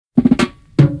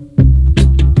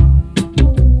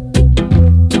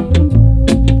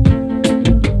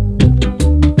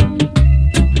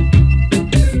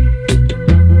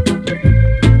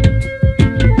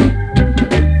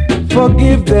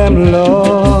them,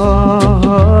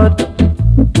 Lord,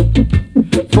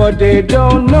 for they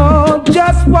don't know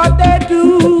just what they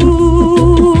do.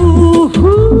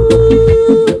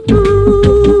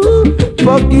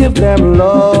 Forgive them,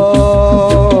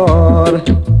 Lord,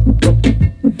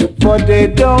 for they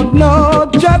don't know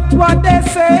just what they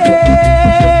say.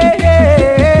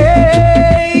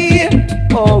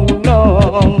 Oh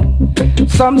no,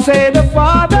 some say the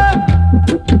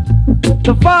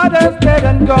Father's dead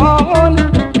and gone,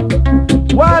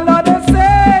 while others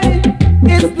say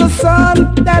it's the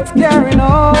Son that's carrying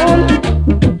on.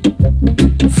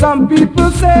 Some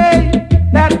people say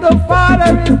that the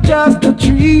Father is just a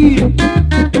tree,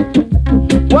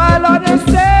 while others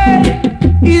say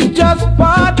he's just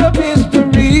part of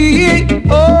history.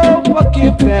 Oh,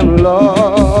 forgive them,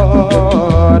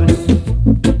 Lord,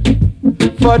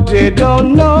 for they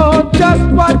don't know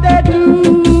just what they do.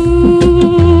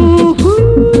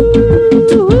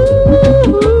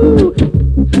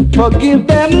 Forgive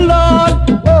them, Lord,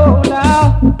 oh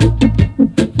now,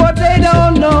 for they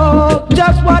don't know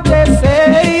just what they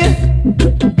say.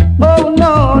 Oh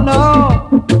no, no,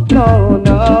 no,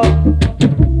 no.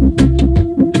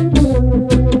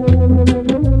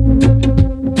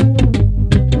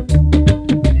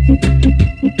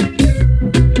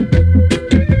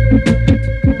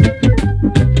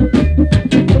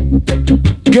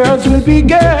 Girls will be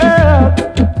girls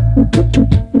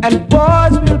and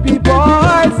boys will be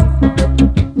boys.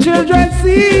 Children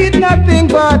see nothing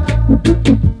but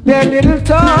their little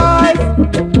toys.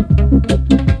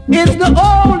 It's the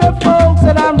older folks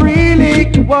that I'm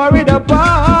really worried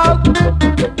about,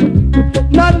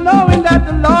 not knowing that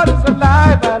the Lord is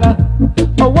alive and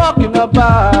walking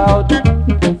about.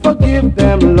 Forgive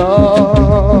them,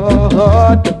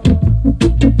 Lord,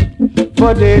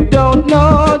 for they don't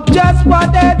know just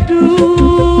what they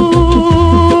do.